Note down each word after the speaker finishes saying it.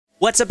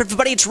What's up,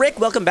 everybody? It's Rick.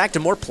 Welcome back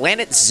to more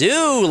Planet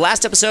Zoo.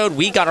 Last episode,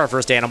 we got our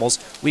first animals.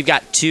 We've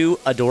got two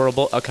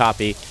adorable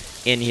okapi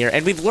in here,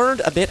 and we've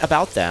learned a bit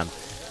about them.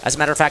 As a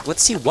matter of fact,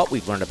 let's see what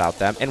we've learned about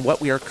them and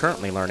what we are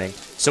currently learning.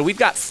 So we've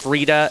got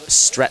Frida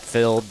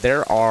Stretfield.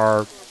 They're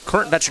our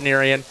current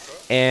veterinarian,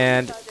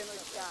 and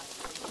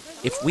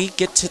if we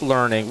get to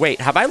learning... Wait,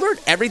 have I learned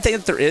everything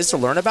that there is to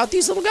learn about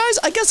these little guys?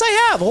 I guess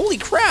I have. Holy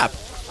crap.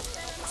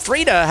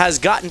 Frida has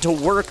gotten to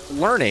work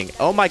learning.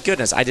 Oh my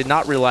goodness, I did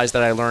not realize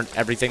that I learned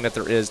everything that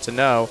there is to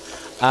know.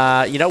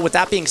 You know, with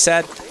that being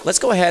said, let's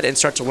go ahead and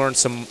start to learn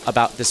some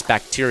about this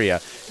bacteria,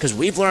 because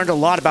we've learned a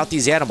lot about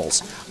these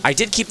animals. I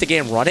did keep the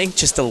game running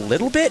just a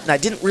little bit, and I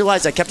didn't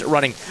realize I kept it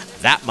running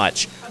that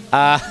much.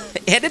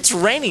 And it's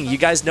raining. You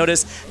guys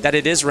notice that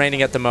it is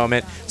raining at the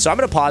moment. So I'm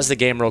going to pause the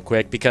game real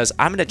quick because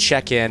I'm going to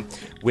check in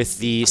with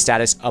the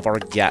status of our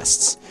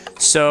guests.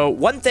 So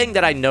one thing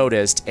that I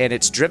noticed, and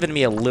it's driven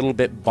me a little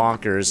bit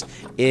bonkers,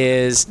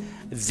 is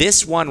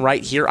this one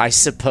right here. I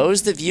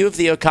suppose the view of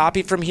the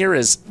okapi from here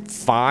is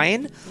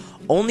fine.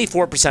 Only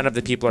 4% of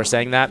the people are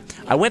saying that.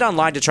 I went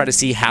online to try to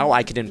see how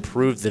I could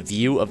improve the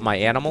view of my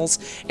animals,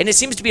 and it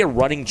seems to be a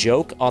running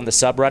joke on the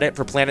subreddit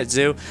for Planet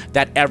Zoo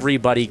that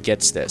everybody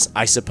gets this.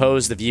 I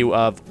suppose the view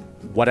of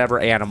whatever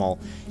animal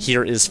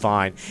here is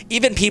fine.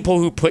 Even people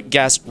who put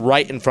guests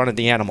right in front of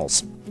the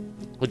animals,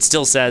 it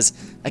still says,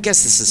 I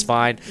guess this is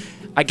fine.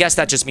 I guess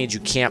that just means you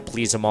can't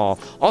please them all.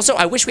 Also,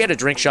 I wish we had a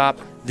drink shop.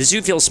 The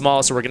zoo feels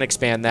small, so we're going to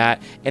expand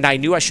that. And I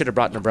knew I should have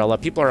brought an umbrella.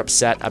 People are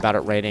upset about it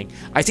raining.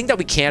 I think that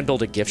we can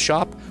build a gift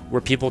shop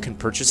where people can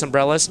purchase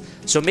umbrellas.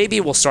 So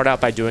maybe we'll start out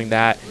by doing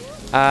that.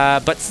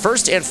 But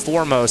first and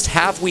foremost,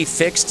 have we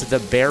fixed the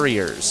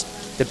barriers?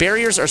 The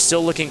barriers are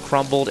still looking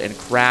crumbled and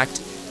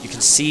cracked. You can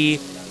see,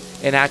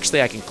 and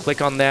actually I can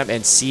click on them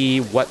and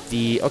see what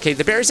the... Okay,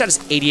 the barrier status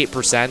is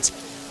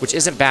 88%, which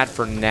isn't bad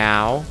for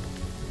now.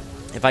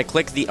 If I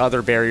click the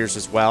other barriers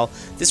as well,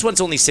 this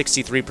one's only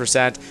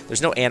 63%.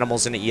 There's no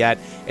animals in it yet.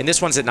 And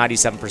this one's at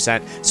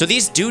 97%. So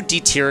these do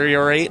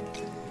deteriorate.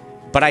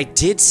 But I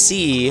did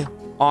see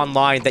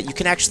online that you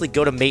can actually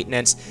go to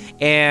maintenance.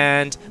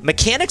 And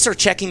mechanics are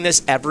checking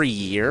this every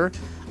year.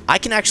 I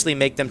can actually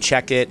make them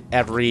check it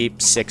every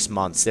 6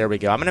 months. There we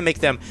go. I'm going to make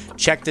them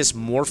check this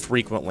more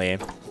frequently,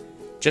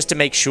 just to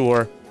make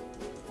sure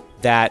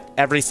that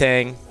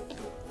everything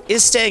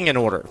is staying in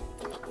order.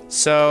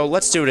 So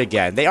let's do it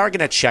again. They are going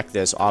to check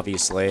this,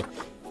 obviously,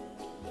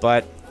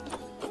 but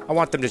I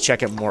want them to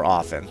check it more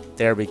often.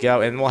 There we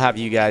go. And we'll have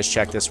you guys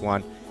check this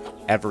one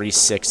every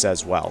 6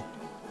 as well.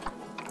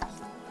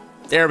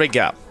 There we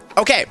go.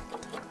 Okay.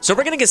 So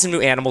we're going to get some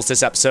new animals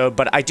this episode,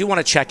 but I do want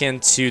to check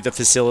into the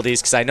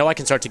facilities because I know I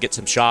can start to get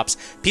some shops.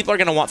 People are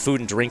going to want food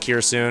and drink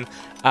here soon.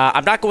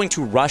 I'm not going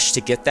to rush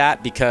to get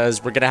that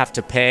because we're going to have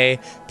to pay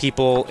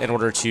people in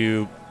order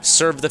to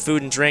serve the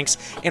food and drinks,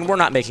 and we're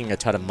not making a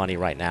ton of money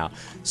right now.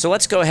 So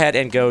let's go ahead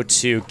and go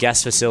to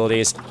guest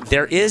facilities.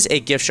 There is a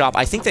gift shop.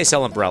 I think they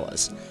sell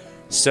umbrellas.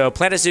 So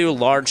Planet Zoo,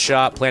 large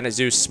shop. Planet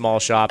Zoo, small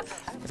shop.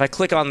 If I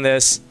click on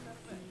this,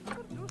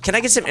 can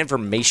I get some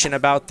information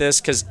about this?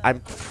 Because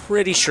I'm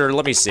pretty sure...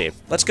 Let me see.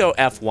 Let's go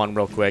F1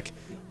 real quick.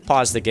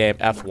 Pause the game,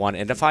 F1.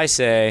 And if I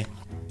say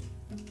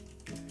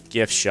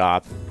gift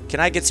shop, can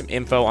I get some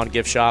info on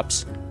gift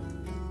shops?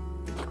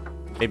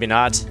 Maybe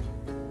not.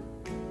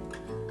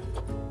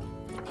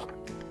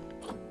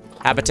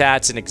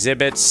 Habitats and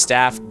exhibits,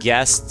 staff,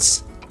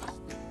 guests.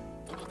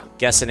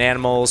 Guests and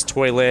animals,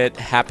 toilet,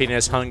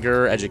 happiness,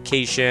 hunger,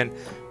 education.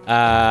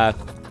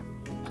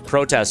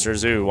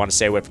 Protesters, ooh, want to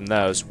stay away from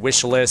those.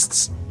 Wish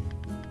lists.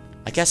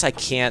 I guess I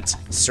can't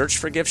search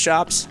for gift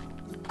shops.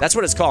 That's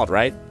what it's called,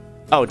 right?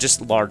 Oh,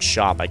 just large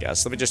shop, I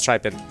guess. Let me just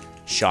type in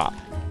shop.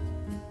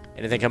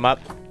 Anything come up?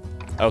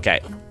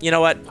 Okay. You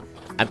know what?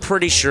 I'm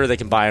pretty sure they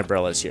can buy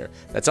umbrellas here.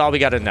 That's all we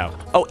got to know.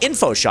 Oh,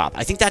 info shop.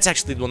 I think that's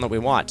actually the one that we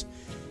want.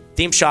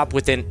 Theme shop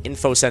with an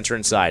info center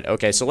inside.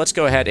 Okay, so let's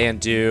go ahead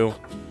and do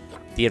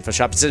the info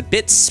shop. It's a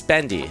bit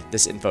spendy,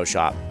 this info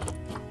shop.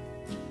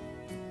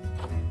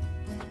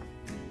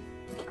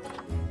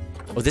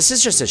 Oh, this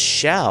is just a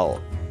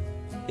shell,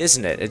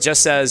 isn't it? It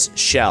just says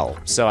shell.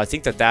 So I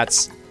think that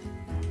that's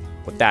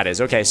what that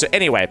is. Okay, so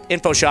anyway,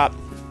 info shop.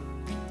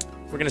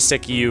 We're going to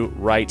stick you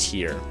right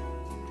here.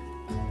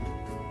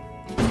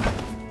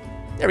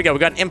 There we go. We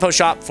got an info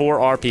shop for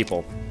our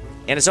people.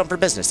 And it's open for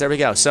business. There we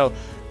go. So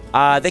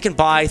they can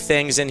buy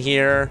things in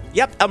here.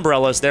 Yep,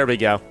 umbrellas. There we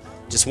go.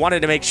 Just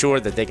wanted to make sure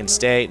that they can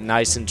stay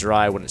nice and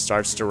dry when it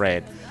starts to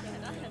rain.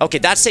 Okay,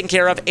 that's taken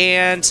care of.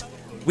 And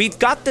we've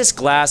got this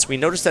glass. We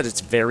noticed that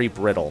it's very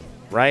brittle,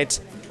 right?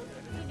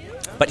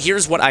 But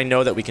here's what I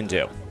know that we can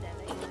do.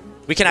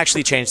 We can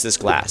actually change this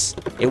glass.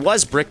 It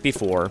was brick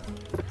before,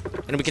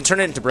 and we can turn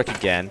it into brick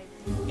again.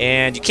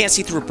 And you can't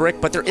see through a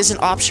brick, but there is an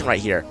option right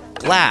here.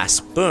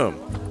 Glass.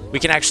 Boom. We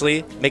can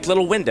actually make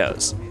little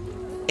windows.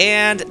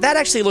 And that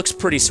actually looks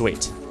pretty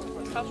sweet.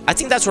 I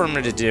think that's what I'm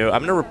going to do.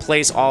 I'm going to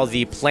replace all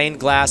the plain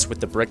glass with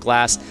the brick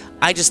glass.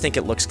 I just think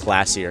it looks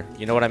classier.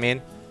 You know what I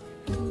mean?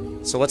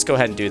 So let's go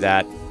ahead and do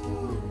that.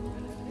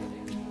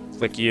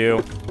 Click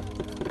you.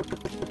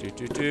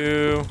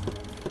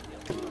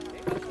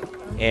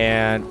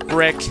 And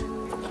brick.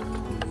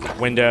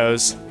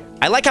 Windows.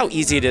 I like how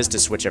easy it is to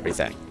switch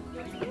everything.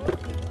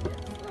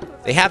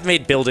 They have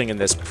made building in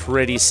this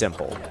pretty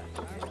simple.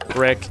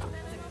 Brick.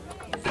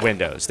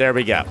 Windows. There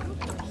we go.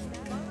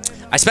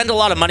 I spend a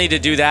lot of money to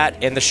do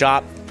that in the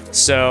shop,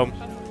 so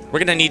we're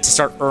going to need to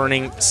start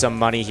earning some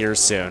money here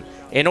soon.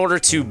 In order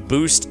to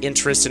boost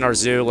interest in our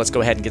zoo, let's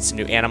go ahead and get some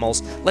new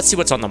animals. Let's see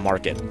what's on the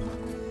market.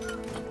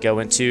 Go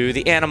into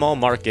the animal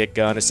market,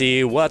 gonna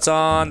see what's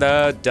on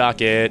the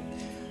docket.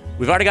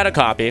 We've already got a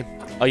copy.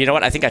 Oh, you know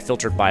what? I think I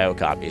filtered bio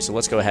copy, so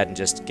let's go ahead and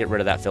just get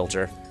rid of that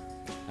filter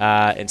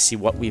and see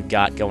what we've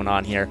got going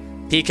on here.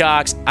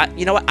 Peacocks.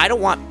 You know what? I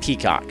don't want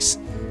peacocks,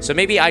 so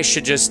maybe I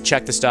should just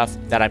check the stuff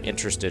that I'm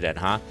interested in,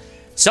 huh?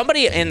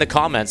 Somebody in the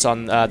comments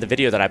on the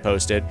video that I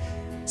posted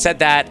said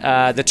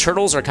that the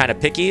turtles are kind of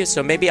picky,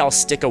 so maybe I'll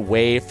stick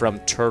away from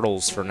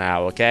turtles for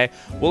now, okay?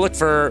 We'll look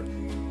for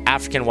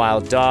African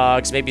wild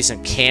dogs, maybe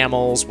some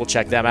camels. We'll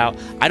check them out.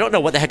 I don't know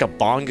what the heck a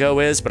bongo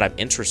is, but I'm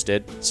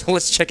interested. So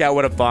let's check out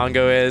what a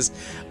bongo is.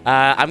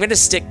 I'm going to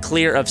stick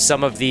clear of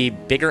some of the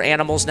bigger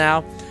animals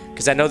now,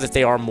 because I know that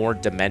they are more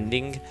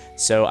demanding.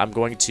 So I'm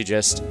going to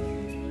just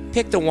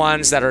pick the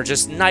ones that are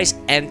just nice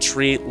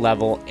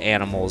entry-level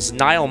animals.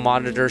 Nile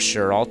monitor,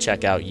 sure, I'll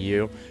check out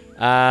you.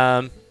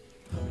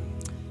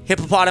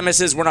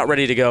 Hippopotamuses, we're not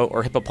ready to go.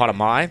 Or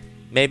hippopotami,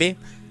 maybe.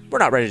 We're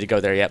not ready to go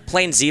there yet.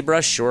 Plain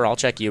zebra, sure, I'll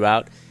check you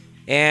out.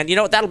 And you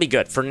know what? That'll be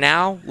good. For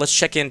now, let's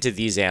check into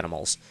these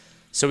animals.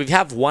 So we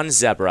have one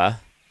zebra.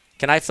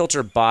 Can I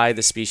filter by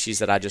the species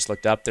that I just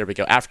looked up? There we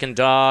go. African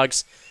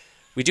dogs.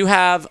 We do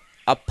have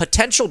a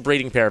potential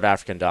breeding pair of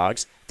African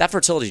dogs. That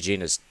fertility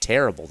gene is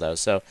terrible, though,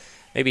 so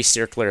maybe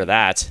steer clear of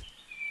that.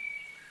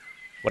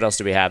 What else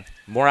do we have?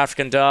 More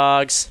African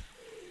dogs.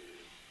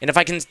 And if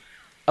I can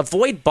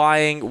avoid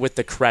buying with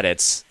the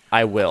credits,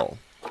 I will.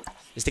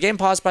 Is the game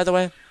paused, by the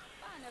way?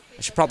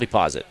 I should probably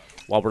pause it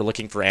while we're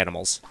looking for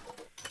animals.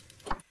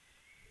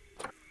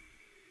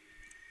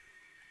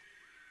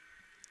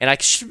 And I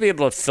should be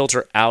able to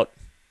filter out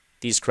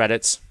these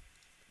credits.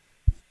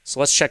 So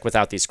let's check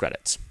without these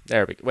credits.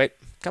 There we go. Wait,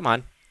 come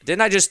on.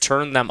 Didn't I just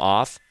turn them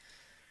off?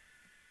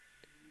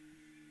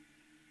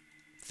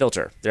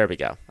 Filter. There we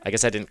go. I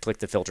guess I didn't click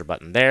the filter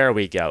button. There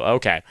we go.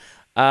 Okay.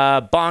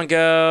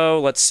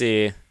 Bongo. Let's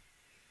see.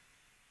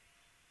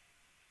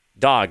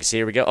 Dogs.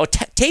 Here we go. Oh,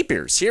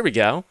 tapirs. Here we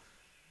go.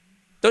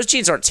 Those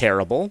genes aren't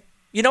terrible.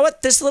 You know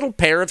what? This little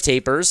pair of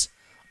tapirs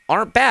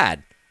aren't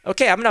bad.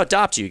 Okay, I'm going to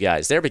adopt you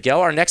guys. There we go.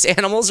 Our next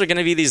animals are going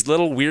to be these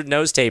little weird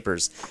nose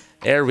tapirs.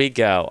 There we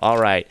go. All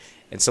right.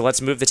 And so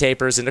let's move the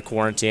tapirs into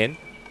quarantine.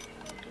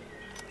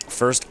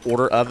 First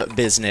order of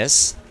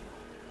business.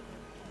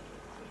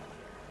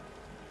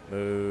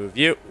 Move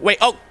you. Wait.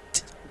 Oh,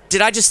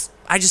 did I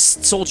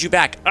just sold you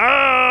back.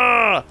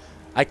 Ah!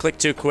 I clicked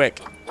too quick.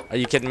 Are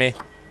you kidding me?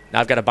 Now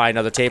I've got to buy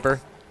another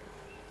tapir.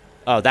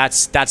 Oh,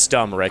 that's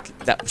dumb, Rick.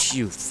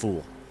 You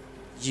fool.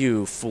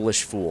 You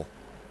foolish fool.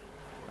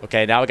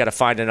 Okay, now I gotta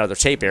find another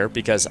tapir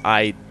because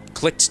I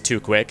clicked too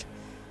quick.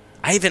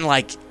 I even,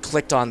 like,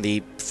 clicked on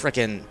the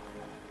frickin'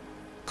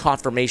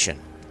 confirmation.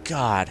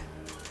 God.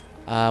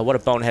 What a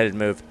boneheaded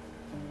move.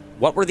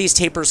 What were these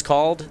tapirs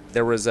called?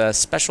 There was a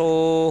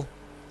special...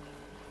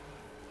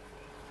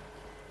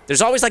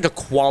 There's always, like, a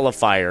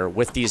qualifier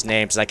with these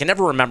names. I can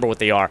never remember what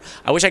they are.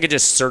 I wish I could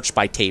just search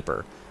by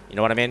tapir. You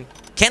know what I mean?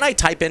 Can I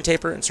type in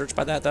tapir and search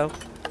by that, though?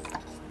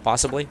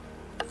 Possibly.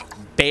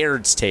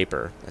 Baird's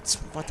tapir. That's...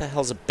 What the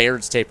hell's a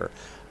Baird's tapir?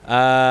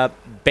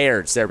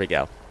 Baird's. There we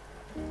go.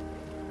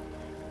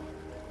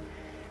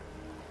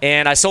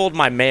 And I sold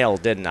my male,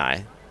 didn't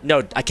I?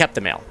 No, I kept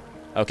the male.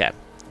 Okay.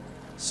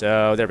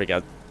 So, there we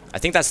go. I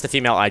think that's the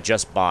female I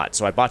just bought.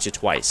 So, I bought you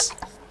twice.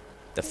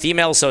 The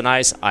female's so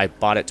nice, I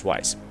bought it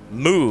twice.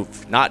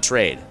 Move, not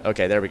trade.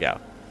 Okay, there we go.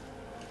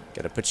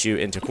 Gonna put you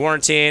into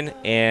quarantine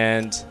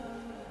and...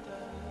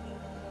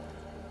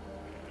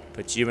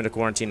 Put you into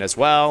quarantine as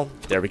well.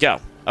 There we go.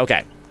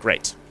 Okay,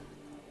 great.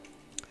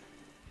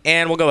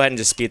 And we'll go ahead and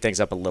just speed things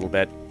up a little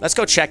bit. Let's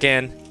go check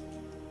in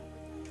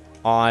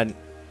on...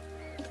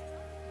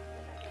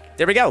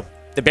 There we go.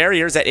 The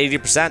barrier's at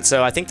 80%,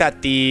 so I think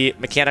that the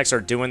mechanics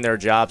are doing their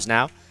jobs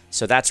now.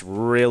 So that's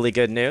really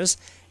good news.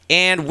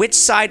 And which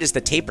side is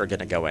the tapir going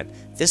to go in?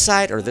 This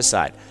side or this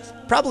side?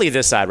 Probably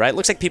this side, right?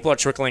 Looks like people are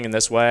trickling in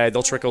this way.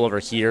 They'll trickle over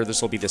here.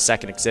 This will be the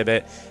second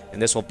exhibit,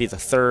 and this will be the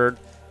third.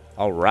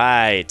 All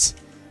right.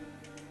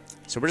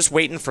 So we're just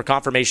waiting for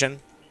confirmation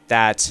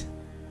that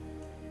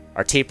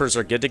our tapirs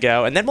are good to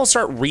go, and then we'll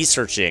start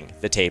researching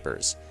the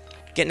tapirs,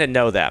 getting to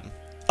know them.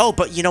 Oh,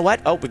 but you know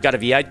what? Oh, we've got a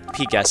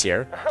VIP guest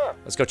here.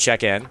 Let's go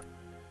check in.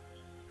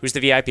 Who's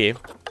the VIP?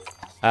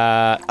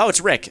 Oh,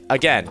 it's Rick.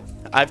 Again.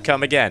 I've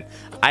come again.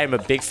 I am a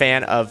big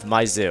fan of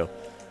my zoo.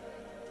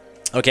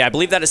 Okay, I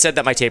believe that it said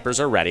that my tapirs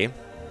are ready.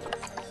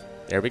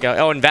 There we go.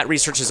 Oh, and vet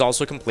research is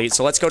also complete.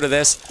 So let's go to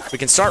this. We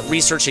can start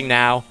researching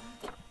now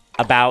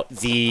about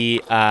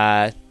the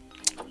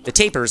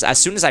tapirs as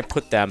soon as I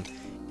put them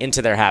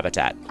into their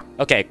habitat.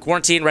 Okay,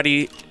 quarantine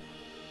ready.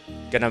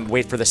 Gonna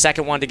wait for the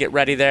second one to get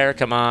ready there.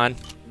 Come on.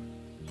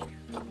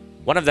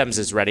 One of them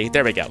is ready.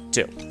 There we go.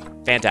 2.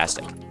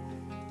 Fantastic.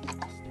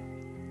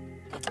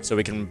 So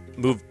we can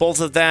move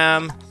both of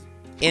them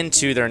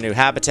into their new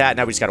habitat.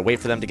 Now we just got to wait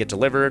for them to get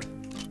delivered,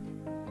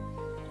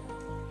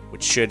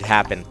 which should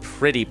happen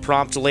pretty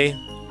promptly.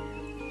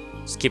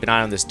 Just keep an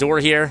eye on this door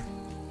here.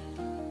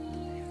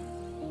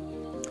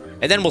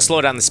 And then we'll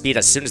slow down the speed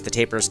as soon as the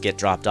tapirs get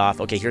dropped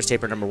off. Okay, here's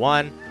tapir number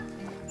 1.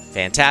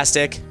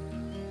 Fantastic.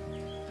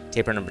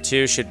 Tapir number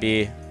 2 should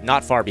be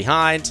not far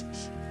behind.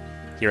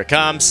 Here it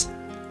comes.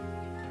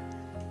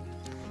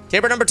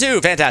 Tapir number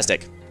 2,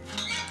 fantastic.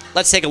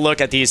 Let's take a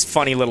look at these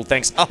funny little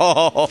things.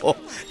 Oh,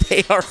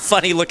 they are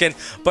funny looking,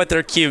 but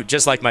they're cute,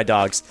 just like my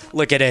dogs.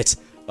 Look at it.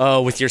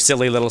 Oh, with your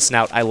silly little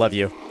snout. I love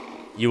you.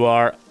 You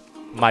are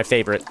my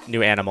favorite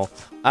new animal.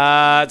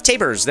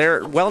 Tapirs,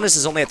 their wellness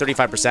is only at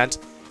 35%,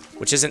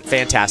 which isn't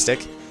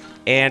fantastic.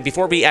 And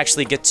before we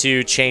actually get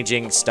to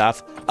changing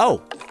stuff...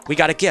 Oh, we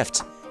got a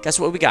gift.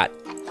 Guess what we got?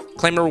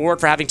 Claim a reward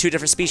for having 2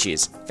 different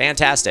species.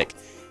 Fantastic.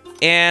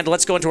 And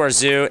let's go into our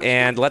zoo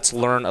and let's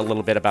learn a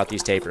little bit about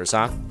these tapirs,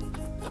 huh?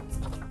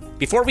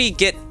 Before we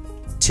get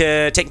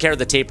to taking care of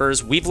the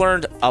tapirs, we've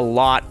learned a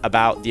lot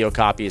about the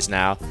okapis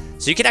now.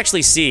 So you can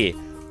actually see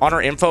on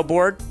our info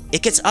board,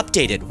 it gets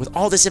updated with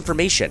all this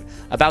information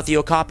about the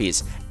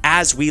okapis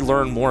as we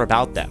learn more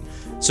about them.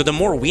 So the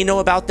more we know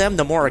about them,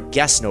 the more our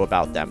guests know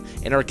about them.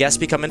 And our guests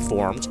become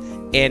informed,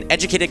 and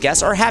educated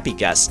guests are happy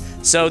guests.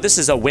 So this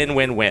is a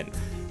win-win-win.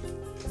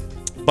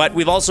 But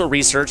we've also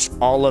researched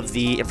all of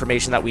the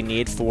information that we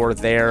need for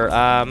their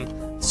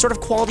sort of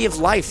quality of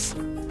life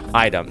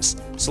items.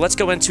 So let's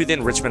go into the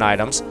enrichment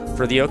items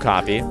for the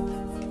okapi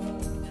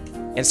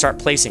and start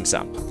placing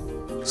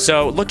some.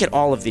 So look at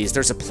all of these.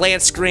 There's a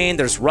plant screen,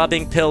 there's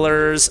rubbing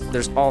pillars,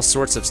 there's all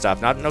sorts of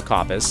stuff. Not an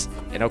okapis,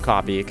 an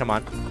okapi. Come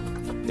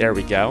on. There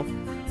we go.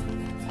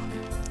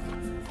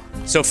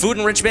 So food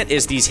enrichment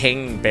is these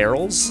hanging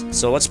barrels.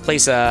 So let's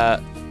place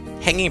a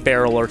hanging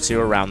barrel or 2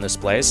 around this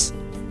place.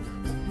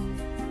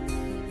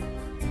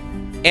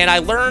 And I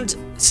learned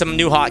some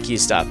new hotkey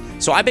stuff.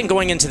 So I've been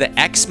going into the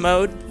X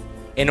mode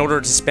in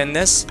order to spin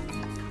this.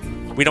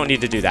 We don't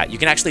need to do that. You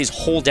can actually just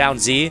hold down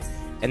Z,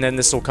 and then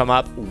this will come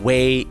up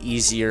way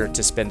easier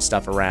to spin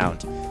stuff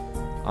around.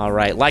 All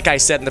right, like I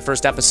said in the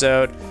first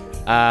episode,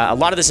 a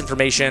lot of this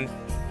information,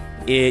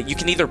 you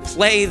can either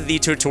play the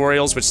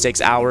tutorials, which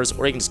takes hours,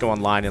 or you can just go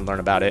online and learn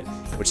about it,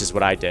 which is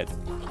what I did.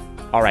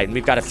 All right, and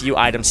we've got a few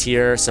items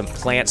here, some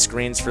plant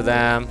screens for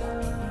them.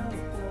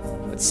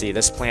 Let's see,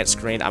 this plant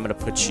screen, I'm gonna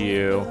put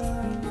you...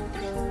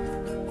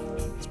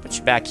 Let's put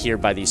you back here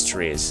by these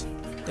trees.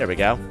 There we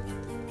go.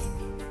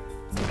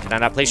 Can I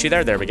not place you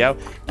there? There we go.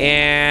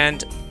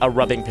 And a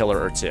rubbing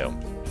pillar or 2.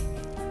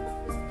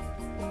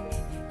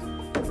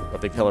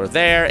 Rubbing pillar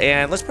there,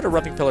 and let's put a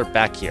rubbing pillar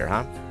back here,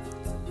 huh?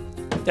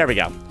 There we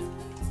go.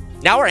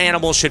 Now our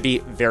animals should be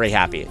very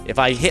happy. If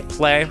I hit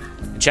play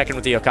and check in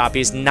with the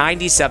okapis,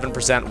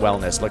 97%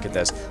 wellness. Look at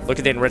this. Look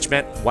at the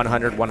enrichment,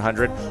 100,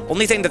 100.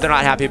 Only thing that they're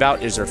not happy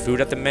about is their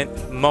food at the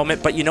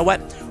moment. But you know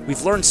what?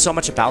 We've learned so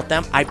much about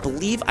them. I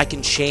believe I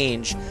can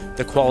change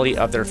the quality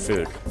of their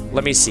food.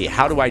 Let me see.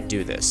 How do I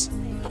do this?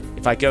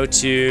 If I go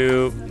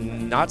to,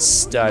 not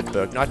stud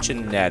book, not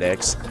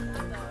genetics,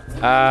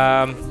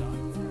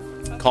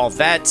 call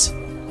vet,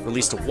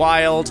 release to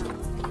wild.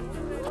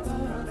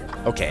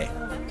 Okay.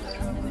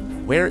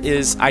 Where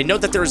is... I know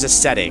that there is a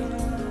setting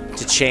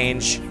to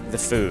change the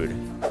food.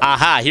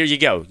 Aha, here you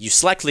go. You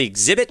select the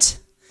exhibit,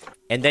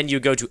 and then you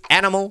go to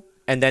animal,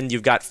 and then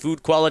you've got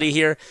food quality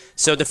here.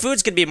 So the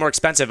food's going to be more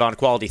expensive on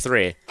quality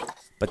 3,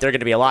 but they're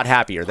going to be a lot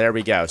happier. There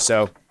we go.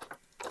 So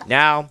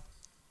now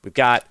we've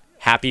got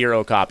happier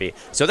okapi.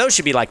 So those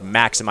should be like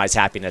maximized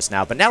happiness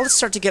now. But now let's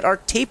start to get our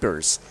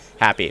tapirs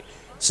happy.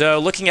 So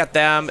looking at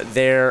them,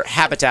 their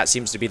habitat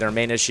seems to be their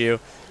main issue.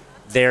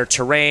 Their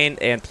terrain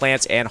and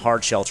plants and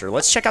hard shelter.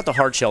 Let's check out the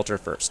hard shelter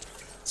first.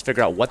 Let's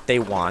figure out what they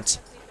want.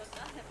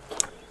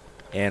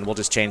 And we'll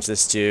just change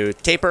this to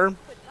tapir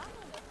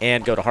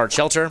and go to hard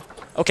shelter.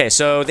 Okay,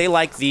 so they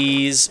like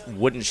these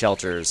wooden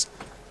shelters.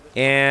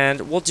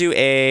 And we'll do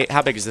a...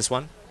 How big is this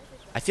one?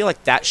 I feel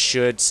like that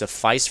should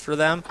suffice for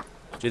them.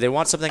 Do they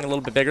want something a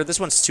little bit bigger? This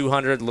one's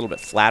 200, a little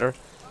bit flatter.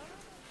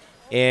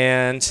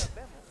 And...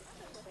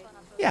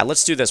 yeah,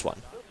 let's do this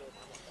one.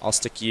 I'll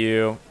stick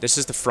you... This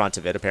is the front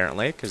of it,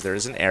 apparently, because there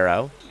is an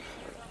arrow.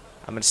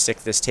 I'm going to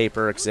stick this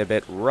tapir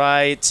exhibit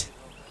right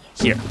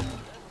here.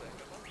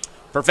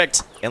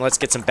 Perfect. And let's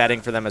get some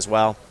bedding for them as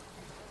well.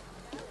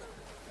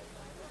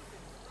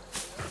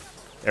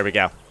 There we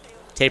go.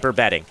 Tapir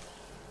bedding.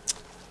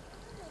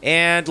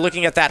 And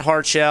looking at that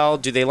hard shell,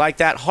 do they like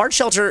that? Hard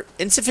shelter,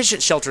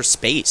 insufficient shelter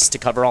space to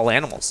cover all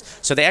animals.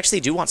 So they actually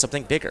do want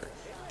something bigger.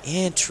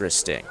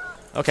 Interesting.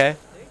 Okay.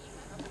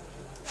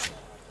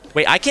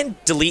 Wait, I can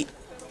delete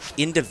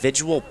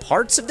individual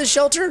parts of the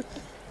shelter?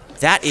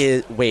 That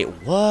is... Wait,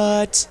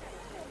 what?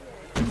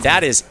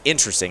 That is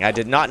interesting. I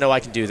did not know I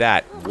could do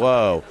that.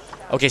 Whoa.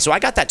 Okay, so I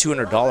got that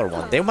 $200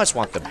 one. They must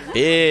want the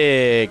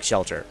big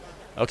shelter.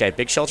 Okay,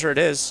 big shelter it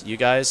is. You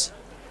guys...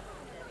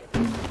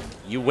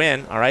 You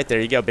win. All right, there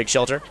you go. Big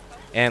shelter.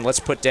 And let's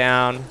put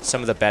down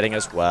some of the bedding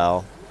as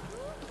well.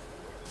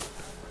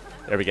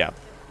 There we go.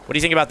 What do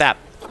you think about that?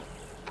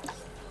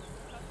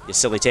 You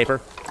silly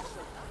tapir.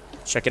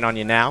 Checking on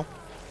you now.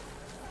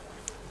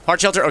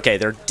 Hard shelter? Okay,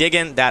 they're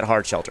digging that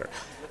hard shelter.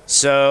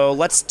 So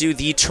let's do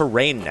the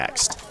terrain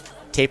next.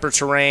 Tapir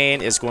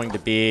terrain is going to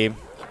be...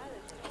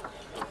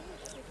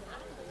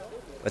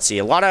 Let's see,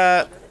 a lot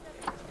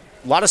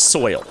of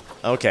soil.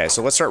 Okay,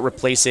 so let's start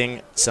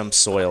replacing some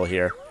soil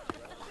here.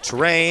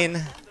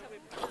 Terrain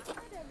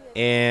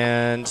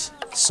and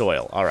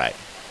soil. All right.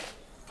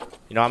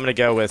 You know, I'm going to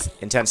go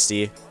with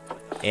intensity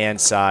and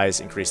size.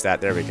 Increase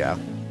that. There we go.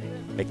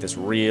 Make this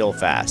real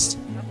fast.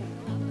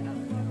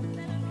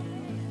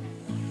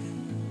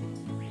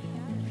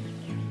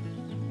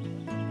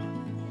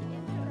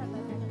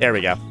 There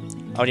we go.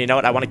 Oh, and you know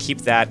what? I want to keep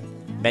that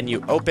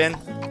menu open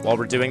while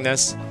we're doing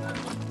this.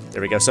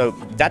 There we go. So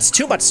that's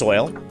too much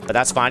soil, but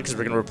that's fine because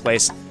we're going to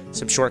replace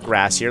some short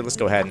grass here. Let's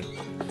go ahead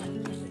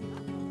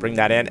and bring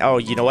that in. Oh,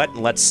 you know what?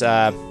 Let's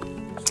start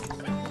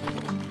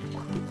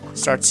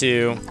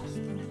to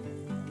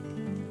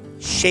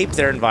shape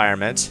their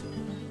environment.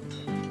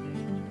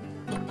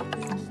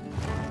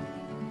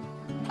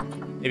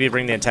 Maybe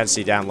bring the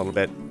intensity down a little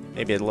bit.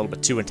 Maybe a little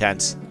bit too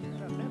intense.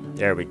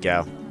 There we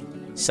go.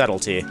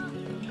 Subtlety.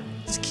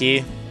 It's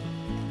key.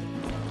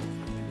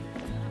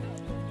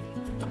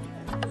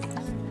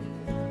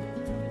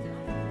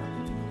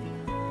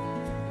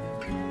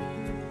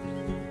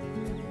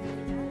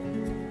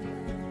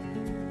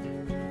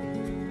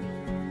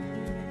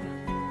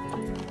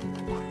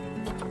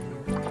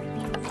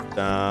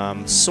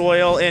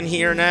 Soil in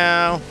here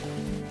now.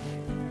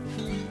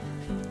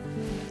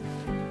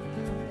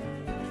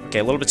 Okay,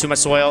 a little bit too much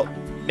soil.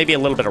 Maybe a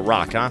little bit of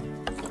rock, huh?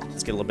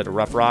 Let's get a little bit of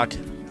rough rock.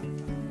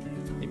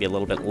 Maybe a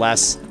little bit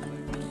less.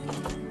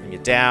 Bring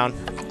it down.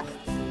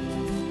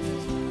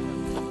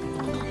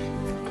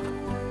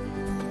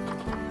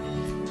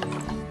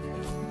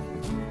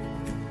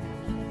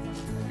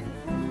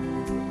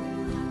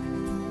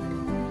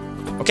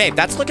 Okay,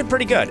 that's looking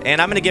pretty good.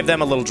 And I'm going to give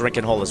them a little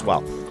drinking hole as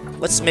well.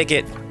 Let's make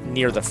it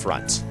near the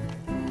front.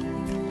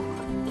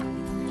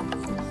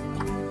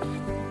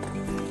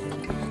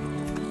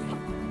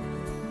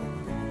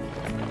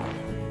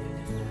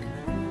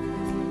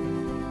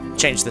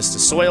 Change this to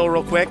soil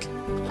real quick.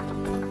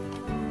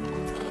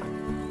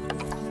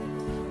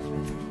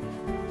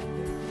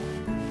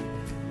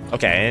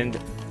 Okay, and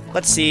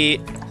let's see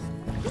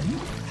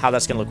how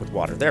that's going to look with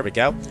water. There we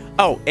go.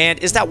 Oh, and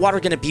is that water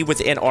going to be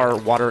within our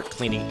water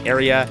cleaning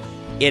area?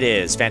 It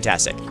is.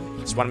 Fantastic.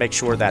 Just want to make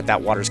sure that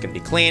that water is going to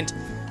be cleaned.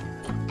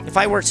 If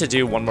I were to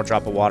do one more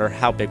drop of water,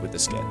 how big would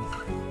this get?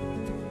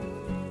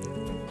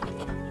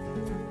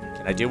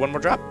 Can I do one more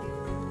drop?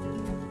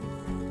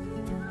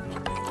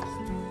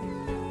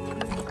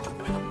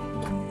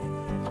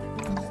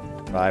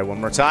 Try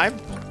one more time.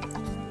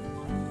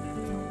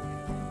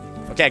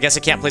 Okay, I guess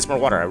I can't place more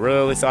water. I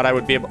really thought I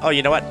would be able... Oh,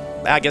 you know what?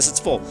 I guess it's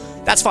full.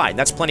 That's fine.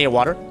 That's plenty of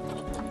water.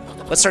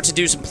 Let's start to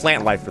do some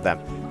plant life for them.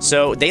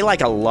 So they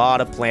like a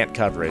lot of plant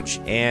coverage,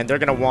 and they're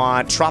going to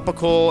want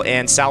tropical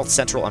and South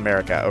Central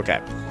America.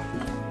 Okay.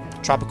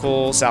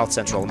 Tropical, South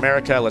Central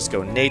America. Let's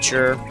go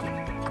nature.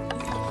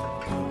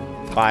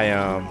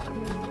 Biome.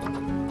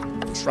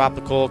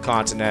 Tropical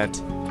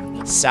continent.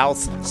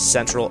 South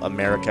Central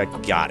America.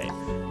 Got it.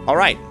 All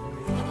right.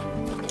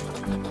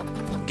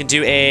 We can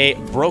do a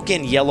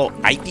broken yellow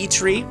ivy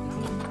tree.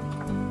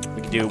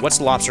 We can do,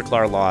 what's Lobster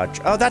Claw Lodge?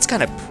 Oh, that's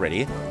kind of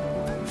pretty.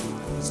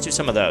 Let's do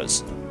some of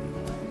those.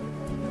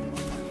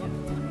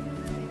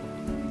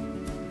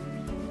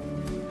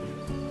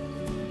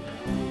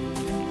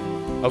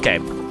 Okay,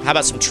 how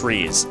about some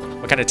trees?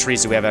 What kind of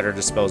trees do we have at our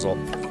disposal?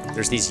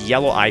 There's these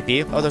yellow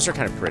ivy. Oh, those are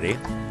kind of pretty.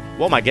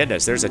 Oh my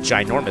goodness, there's a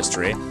ginormous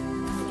tree.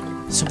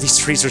 Some of these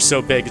trees are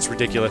so big, it's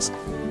ridiculous.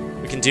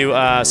 We can do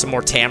some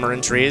more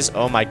tamarind trees.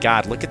 Oh my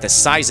god, look at the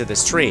size of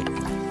this tree.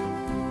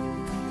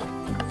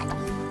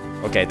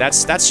 Okay,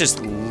 that's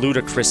just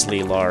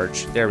ludicrously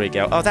large. There we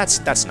go. Oh, that's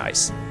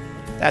nice.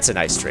 That's a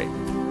nice tree.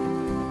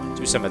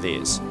 Do some of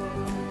these.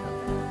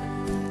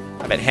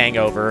 I might hang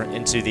over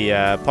into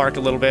the park a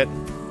little bit.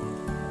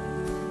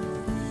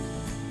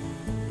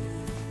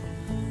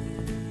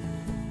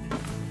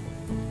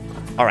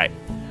 All right.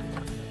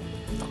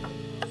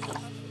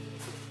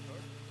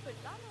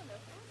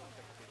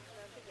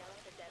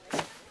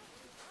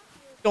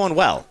 Going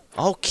well.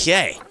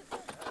 Okay.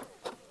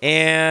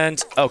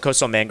 And, oh,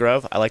 coastal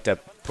mangrove. I like to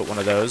put one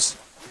of those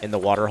in the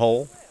water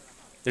hole.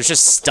 There's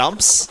just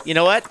stumps. You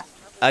know what?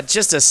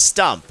 Just a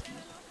stump.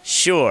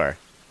 Sure.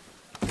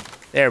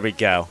 There we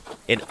go.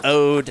 An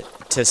ode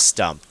to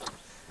stump.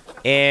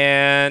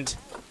 And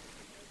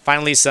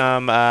finally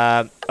some,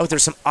 oh,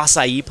 there's some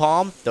acai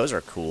palm. Those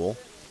are cool.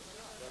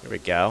 Here we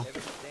go.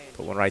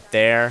 Put one right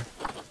there.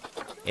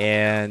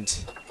 And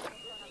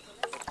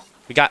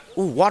we got,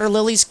 ooh, water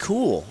lilies.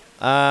 Cool.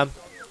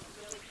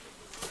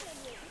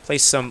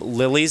 Place some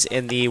lilies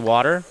in the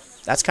water.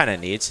 That's kind of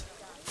neat.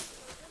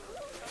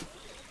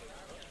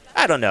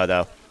 I don't know,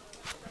 though.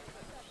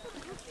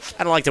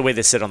 I don't like the way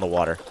they sit on the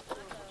water.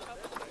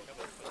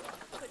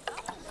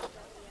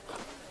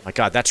 my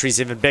god, that tree's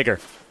even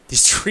bigger.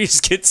 These trees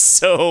get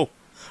so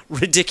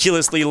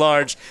ridiculously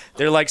large.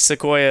 They're like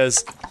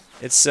sequoias.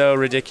 It's so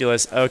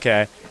ridiculous.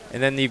 Okay.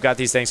 And then you've got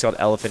these things called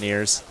elephant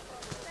ears,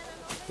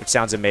 which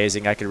sounds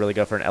amazing. I could really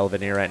go for an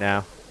elephant ear right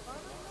now.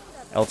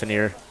 Elephant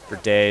ear for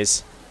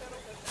days.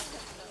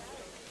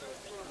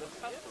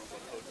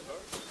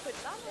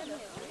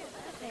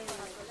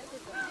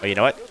 Oh, you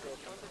know what?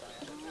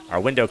 Our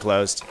window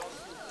closed.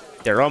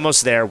 They're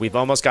almost there. We've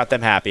almost got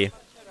them happy.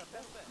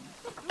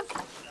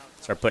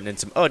 Start putting in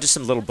some... Oh, just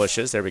some little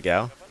bushes. There we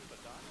go.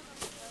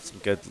 Some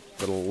good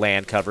little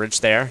land coverage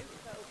there.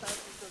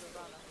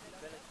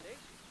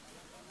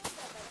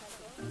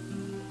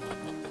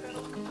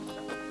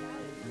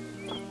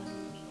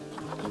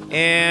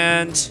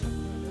 And...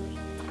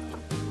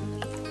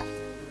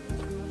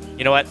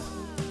 You know what?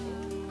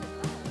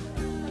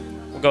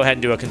 We'll go ahead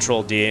and do a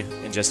Control D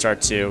and just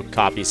start to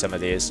copy some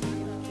of these.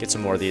 Get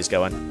some more of these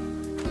going.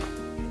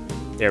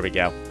 There we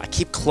go. I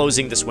keep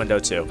closing this window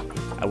too.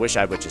 I wish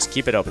I would just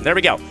keep it open. There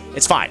we go.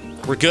 It's fine.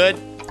 We're good.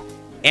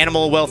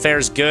 Animal welfare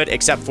is good,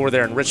 except for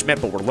their enrichment,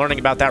 but we're learning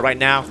about that right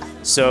now.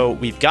 So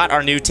we've got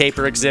our new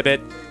tapir exhibit.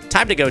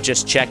 Time to go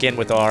just check in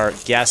with our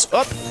guests.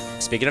 Oh,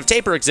 speaking of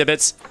tapir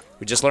exhibits,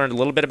 we just learned a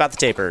little bit about the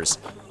tapirs.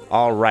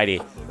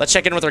 Alrighty. Let's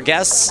check in with our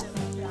guests.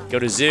 Go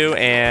to zoo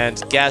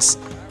and guess.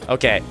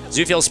 Okay,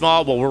 zoo feels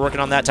small. Well, we're working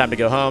on that. Time to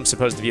go home.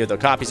 Supposed to view the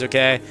copy's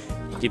okay.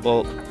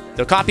 People,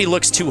 the copy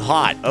looks too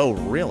hot. Oh,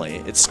 really?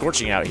 It's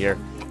scorching out here.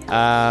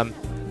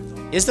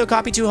 Is the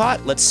copy too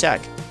hot? Let's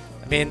check.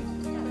 I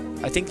mean,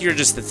 I think you're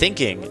just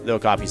thinking the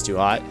copy's too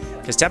hot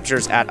because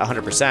temperature's at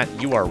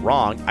 100%. You are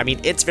wrong. I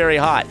mean, it's very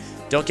hot.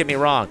 Don't get me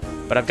wrong,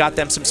 but I've got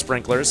them some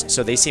sprinklers,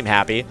 so they seem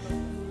happy.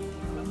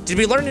 Did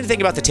we learn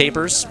anything about the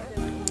tapirs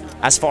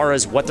as far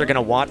as what they're going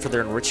to want for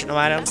their enrichment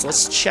items?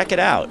 Let's check it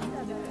out.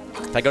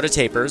 If I go to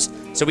tapirs,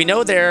 so we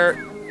know their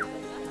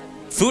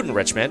food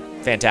enrichment,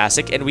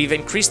 fantastic, and we've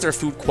increased their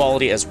food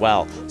quality as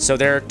well. So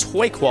their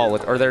toy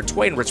quality, or their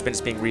toy enrichment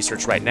is being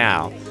researched right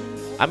now.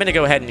 I'm going to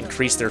go ahead and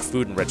increase their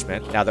food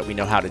enrichment now that we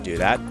know how to do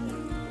that.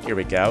 Here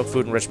we go.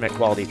 Food enrichment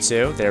quality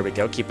 2. There we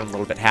go. Keep them a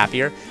little bit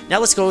happier. Now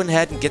let's go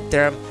ahead and get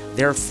them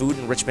their food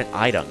enrichment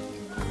item.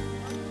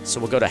 So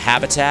we'll go to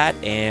habitat,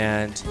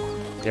 and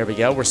there we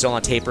go. We're still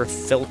on tapir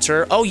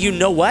filter. Oh, you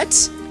know what?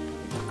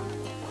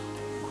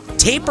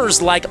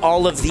 Tapirs like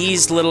all of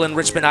these little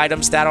enrichment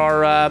items that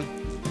are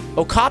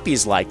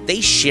okapis like. They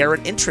share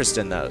an interest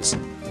in those.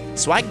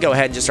 So I can go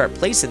ahead and just start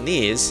placing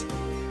these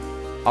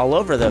all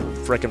over the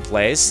frickin'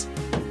 place.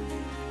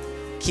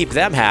 Keep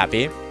them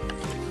happy.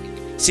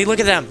 See,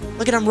 look at them.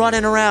 Look at them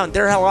running around.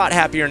 They're a lot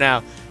happier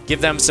now. Give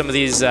them some of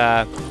these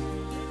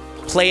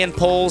play-in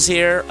poles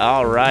here.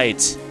 All right.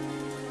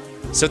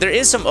 So there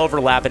is some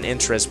overlap in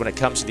interest when it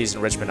comes to these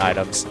enrichment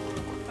items.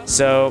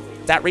 So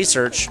that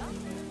research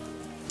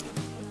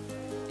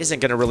isn't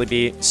going to really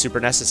be super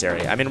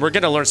necessary. I mean, we're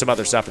going to learn some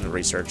other stuff in the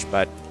research,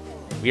 but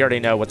we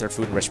already know what their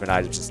food enrichment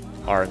items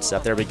are and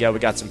stuff. There we go. We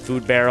got some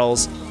food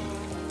barrels.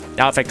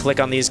 Now, if I click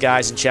on these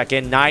guys and check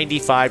in,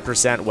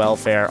 95%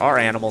 welfare. Our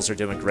animals are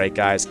doing great,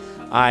 guys.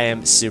 I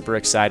am super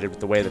excited with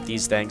the way that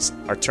these things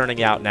are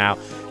turning out now.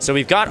 So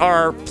we've got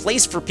our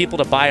place for people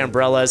to buy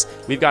umbrellas.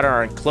 We've got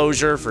our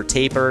enclosure for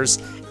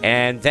tapirs.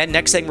 And then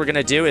next thing we're going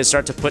to do is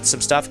start to put some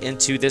stuff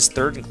into this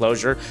third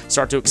enclosure,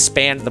 start to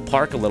expand the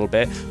park a little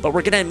bit. But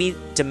we're going to need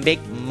to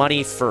make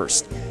money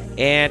first.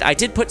 And I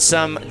did put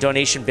some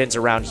donation bins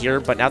around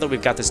here, but now that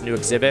we've got this new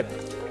exhibit,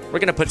 we're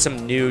going to put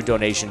some new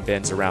donation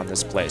bins around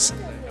this place.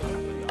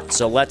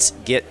 So let's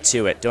get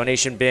to it.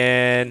 Donation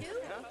bin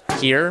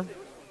here.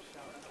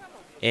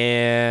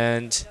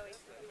 And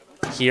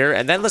here.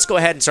 And then let's go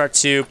ahead and start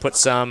to put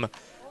some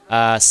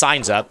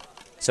signs up.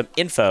 Some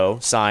info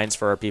signs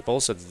for our people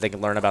so that they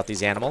can learn about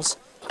these animals.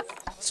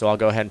 So I'll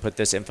go ahead and put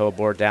this info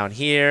board down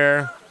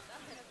here.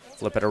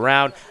 Flip it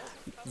around.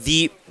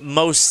 The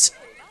most,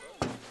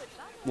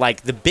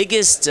 like, the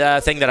biggest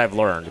thing that I've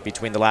learned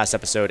between the last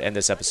episode and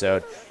this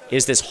episode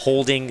is this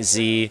holding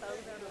Z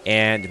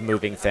and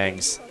moving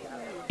things.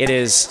 It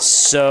is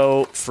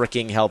so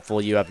freaking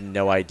helpful. You have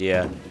no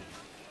idea.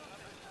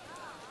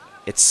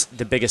 It's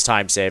the biggest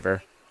time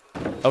saver.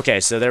 Okay,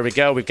 so there we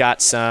go. We've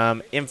got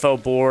some info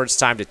boards.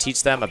 Time to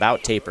teach them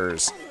about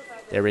tapirs.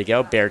 There we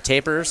go. Bear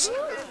tapirs.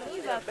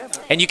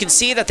 And you can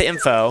see that the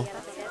info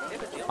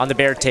on the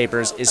bear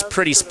tapirs is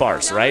pretty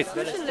sparse, right?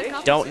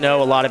 Don't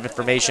know a lot of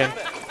information.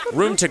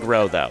 Room to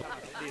grow, though.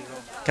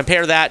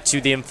 Compare that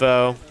to the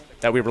info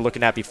that we were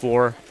looking at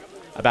before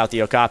about the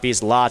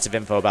okapis. Lots of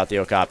info about the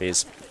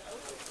okapis,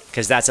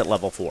 because that's at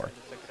level 4.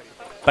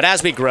 But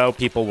as we grow,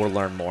 people will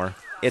learn more.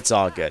 It's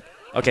all good.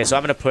 Okay, so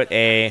I'm going to put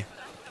a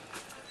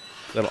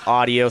little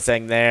audio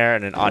thing there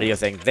and an audio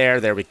thing there.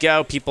 There we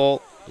go.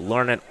 People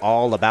learning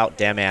all about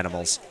damn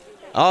animals.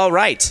 All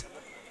right.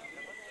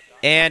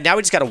 And now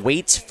we just got to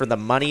wait for the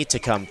money to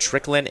come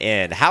trickling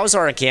in. How's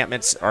our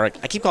encampments, or I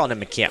keep calling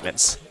them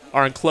encampments,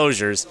 our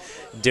enclosures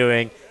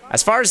doing?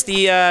 As far as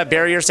the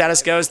barrier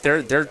status goes,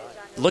 they're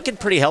looking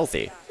pretty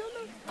healthy.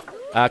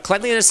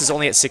 Cleanliness is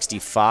only at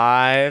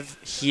 65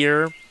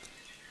 here.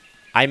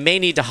 I may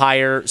need to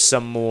hire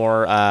some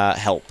more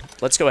help.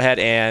 Let's go ahead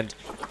and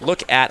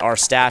look at our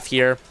staff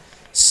here.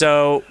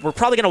 So we're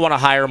probably going to want to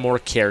hire more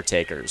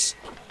caretakers.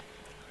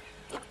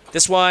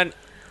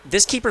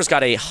 This keeper's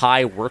got a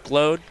high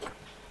workload,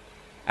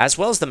 as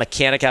well as the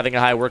mechanic having a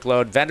high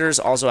workload. Vendors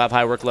also have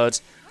high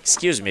workloads.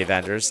 Excuse me,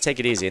 vendors. Take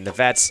it easy. And the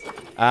vets.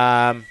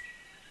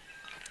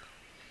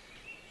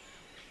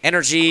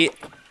 Energy.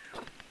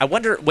 I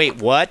wonder...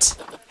 Wait, what?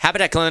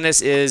 Habitat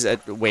cleanliness is...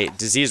 wait,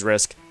 disease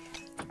risk.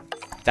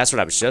 That's what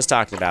I was just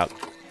talking about.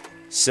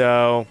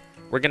 So,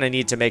 we're going to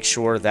need to make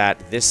sure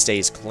that this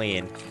stays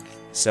clean.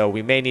 So,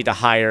 we may need to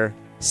hire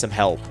some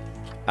help.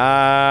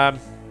 And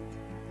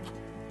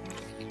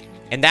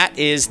that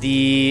is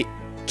the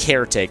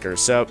caretaker.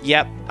 So,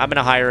 yep, I'm going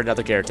to hire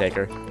another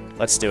caretaker.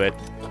 Let's do it.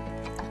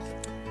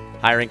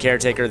 Hiring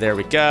caretaker, there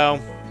we go.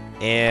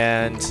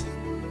 And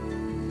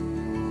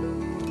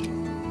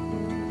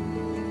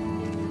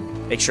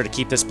make sure to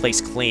keep this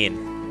place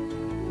clean.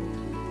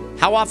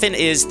 How often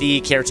is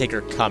the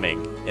caretaker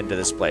coming into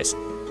this place?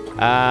 If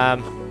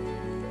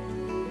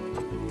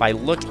I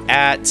look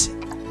at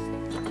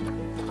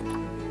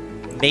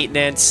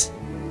maintenance.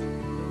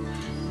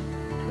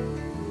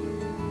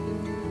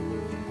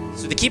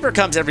 So the keeper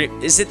comes every...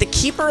 Is it the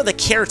keeper or the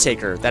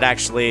caretaker that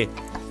actually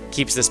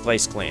keeps this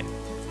place clean?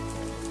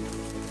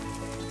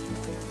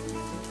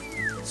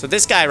 So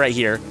this guy right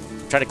here,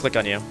 try to click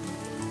on you.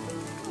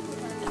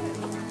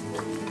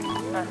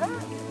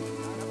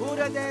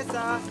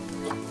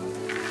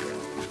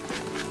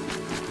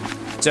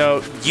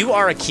 So you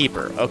are a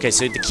keeper. Okay,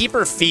 so the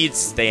keeper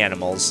feeds the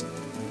animals.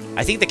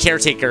 I think the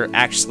caretaker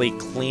actually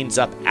cleans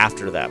up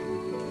after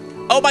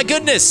them. Oh my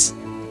goodness!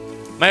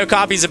 My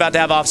Okapi's about to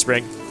have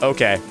offspring.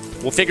 Okay,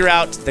 we'll figure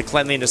out the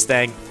cleanliness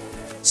thing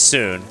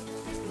soon.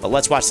 But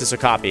let's watch this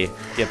Okapi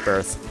give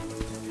birth.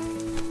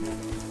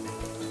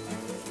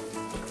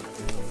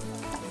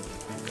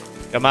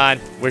 Come on,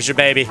 where's your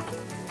baby?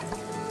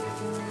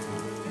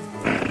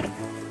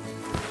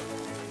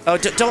 Oh,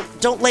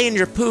 don't lay in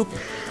your poop,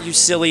 you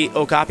silly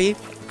Okapi.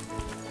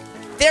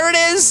 There it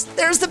is!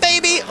 There's the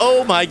baby!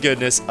 Oh my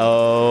goodness.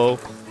 Oh.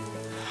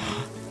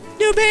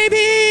 New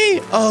baby!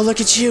 Oh,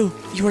 look at you.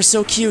 You are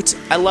so cute.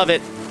 I love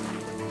it.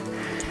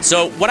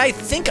 So, what I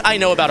think I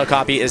know about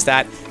Okapi is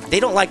that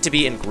they don't like to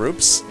be in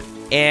groups,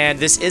 and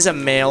this is a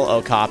male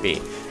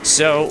Okapi.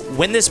 So,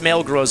 when this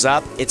male grows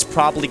up, it's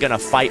probably gonna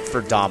fight for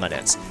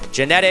dominance.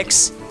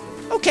 Genetics,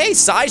 okay,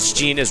 size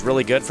gene is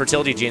really good.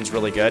 Fertility gene's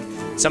really good.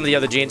 Some of the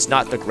other genes,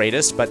 not the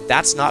greatest, but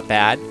that's not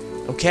bad.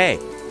 Okay,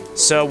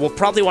 so we'll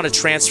probably want to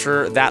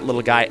transfer that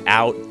little guy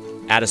out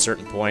at a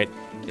certain point.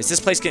 Is this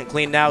place getting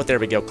clean now? There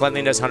we go.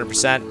 Cleanliness,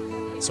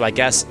 100%. So I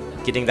guess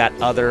getting that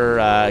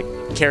other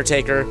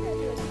caretaker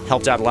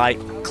helped out a lot.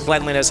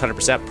 Cleanliness,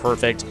 100%.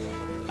 Perfect.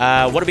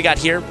 What do we got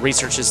here?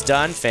 Research is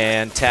done.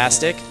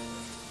 Fantastic.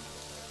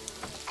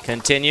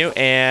 Continue,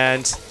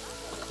 and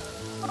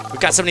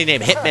we've got somebody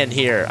named Hitman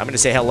here. I'm going to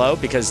say hello,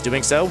 because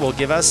doing so will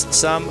give us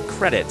some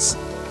credits.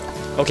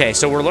 Okay,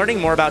 so we're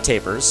learning more about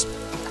tapirs.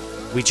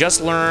 We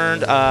just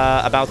learned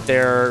about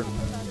their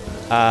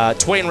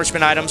toy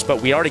enrichment items,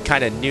 but we already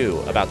kind of knew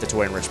about the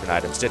toy enrichment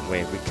items, didn't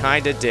we? We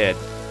kind of did.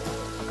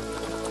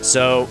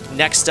 So,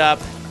 next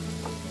up,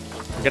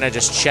 we're going to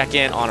just check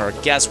in on our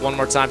guests one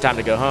more time. Time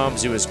to go home.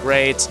 Zoo is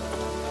great.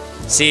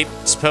 See,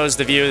 suppose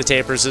the view of the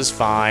tapirs is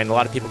fine. A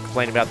lot of people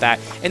complain about that.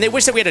 And they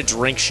wish that we had a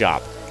drink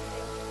shop.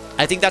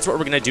 I think that's what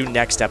we're going to do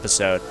next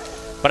episode.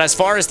 But as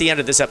far as the end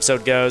of this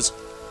episode goes,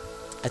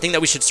 I think that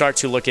we should start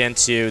to look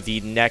into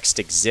the next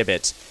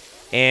exhibit.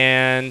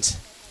 And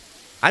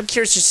I'm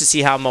curious just to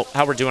see how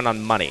we're doing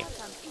on money.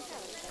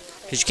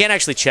 Because you can't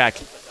actually check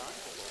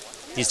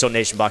these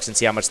donation boxes and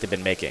see how much they've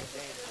been making.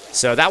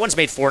 So that one's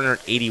made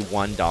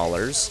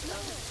 $481.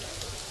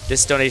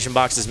 This donation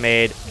box is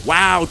made,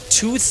 wow,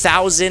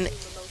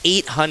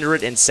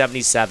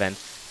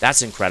 $2,877.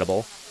 That's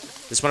incredible.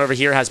 This one over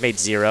here has made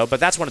 0, but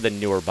that's one of the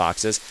newer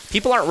boxes.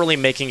 People aren't really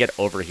making it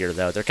over here,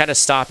 though. They're kind of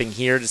stopping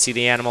here to see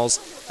the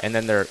animals, and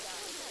then they're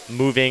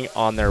moving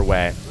on their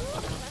way.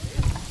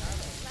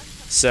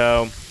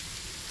 So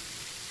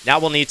now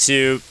we'll need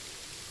to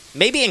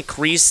maybe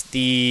increase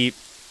the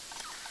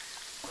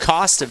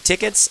cost of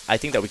tickets. I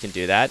think that we can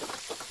do that.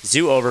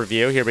 Zoo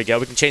overview. Here we go.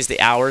 We can change the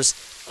hours.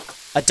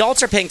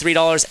 Adults are paying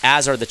 $3,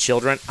 as are the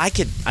children.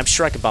 I'm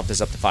sure I could bump this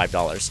up to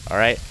 $5. All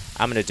right,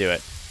 I'm gonna do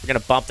it. We're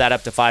gonna bump that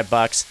up to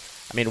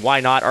 $5. I mean,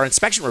 why not? Our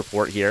inspection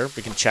report here.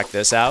 We can check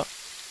this out.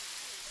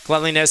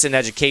 Cleanliness and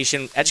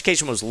education.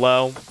 Education was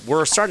low.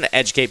 We're starting to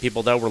educate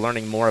people, though. We're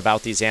learning more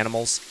about these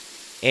animals.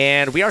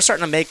 And we are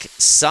starting to make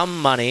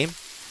some money.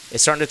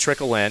 It's starting to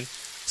trickle in.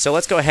 So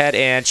let's go ahead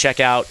and check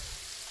out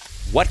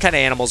what kind of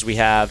animals we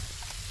have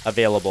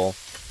available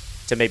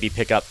to maybe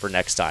pick up for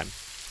next time.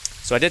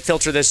 So I did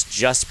filter this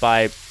just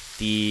by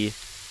the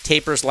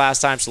tapirs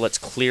last time, so let's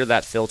clear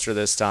that filter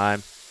this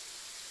time.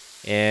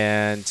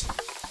 And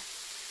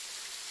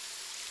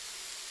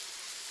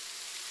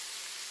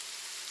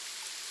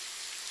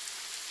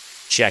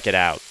check it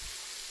out.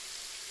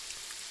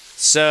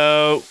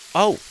 So,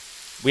 oh,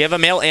 we have a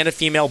male and a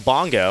female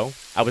bongo.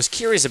 I was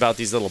curious about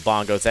these little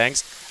bongo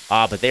things,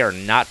 but they are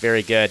not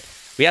very good.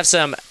 We have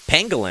some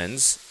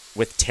pangolins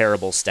with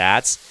terrible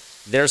stats.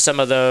 There's some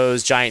of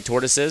those giant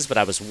tortoises, but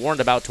I was warned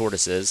about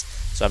tortoises,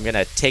 so I'm going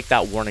to take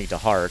that warning to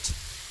heart.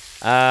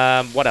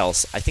 What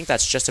else? I think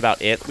that's just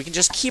about it. We can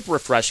just keep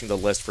refreshing the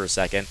list for a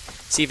second,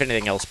 see if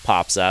anything else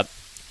pops up.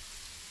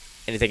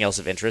 Anything else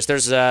of interest?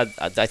 There's, I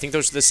think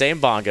those are the same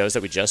bongos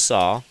that we just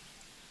saw.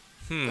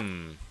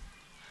 Let's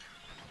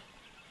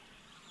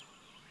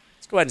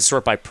go ahead and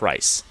sort by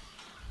price.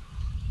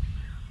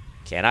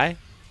 Can I?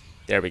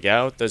 There we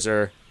go. Those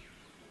are...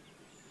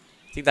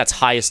 I think that's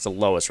highest to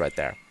lowest right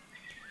there.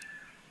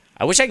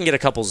 I wish I can get a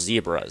couple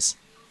zebras.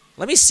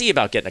 Let me see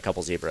about getting a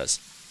couple zebras.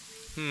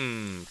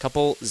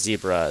 Couple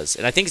zebras.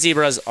 And I think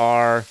zebras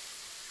are...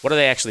 What are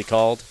they actually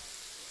called?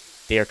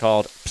 They are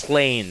called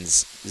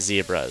plains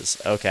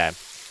zebras. Okay.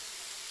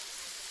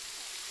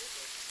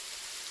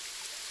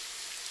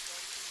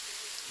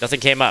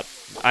 Nothing came up.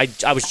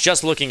 I was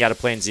just looking at a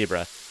plain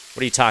zebra.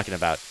 What are you talking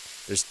about?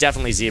 There's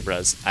definitely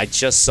zebras. I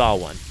just saw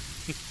one.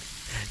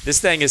 This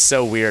thing is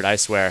so weird, I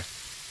swear.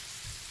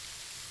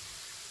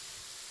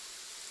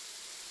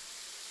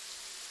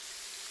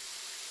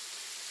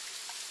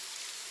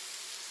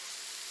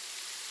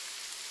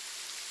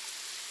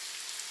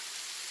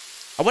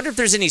 I wonder if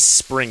there's any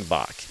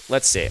springbok.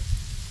 Let's see.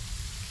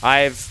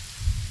 I've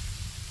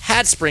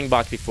had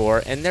springbok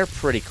before, and they're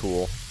pretty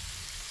cool.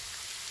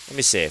 Let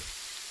me see.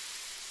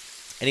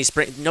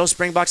 No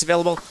springboks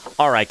available?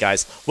 All right,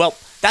 guys. Well,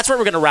 that's where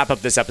we're going to wrap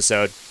up this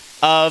episode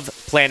of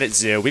Planet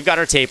Zoo. We've got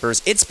our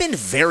tapirs. It's been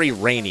very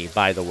rainy,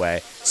 by the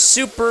way.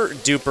 Super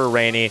duper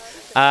rainy.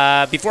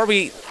 Before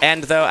we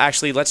end, though,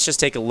 actually, let's just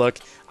take a look.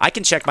 I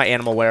can check my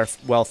animal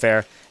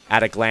welfare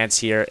at a glance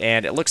here,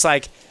 and it looks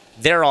like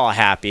they're all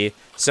happy.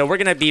 So we're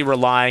going to be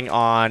relying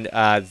on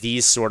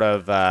these sort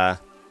of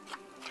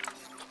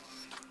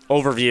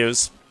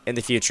overviews in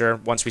the future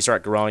once we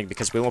start growing,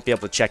 because we won't be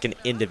able to check in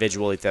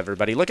individually with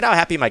everybody. Look at how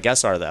happy my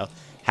guests are, though.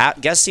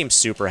 Guests seem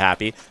super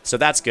happy, so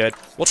that's good.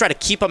 We'll try to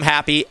keep them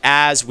happy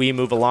as we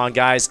move along,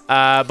 guys.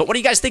 But what are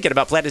you guys thinking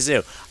about Planet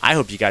Zoo? I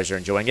hope you guys are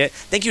enjoying it.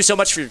 Thank you so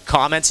much for your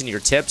comments and your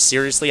tips.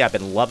 Seriously, I've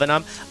been loving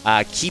them.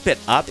 Keep it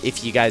up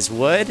if you guys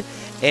would.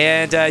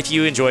 And if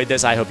you enjoyed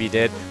this, I hope you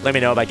did. Let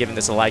me know by giving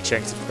this a like,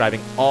 sharing,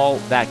 subscribing, all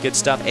that good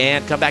stuff.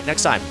 And come back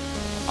next time.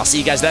 I'll see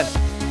you guys then.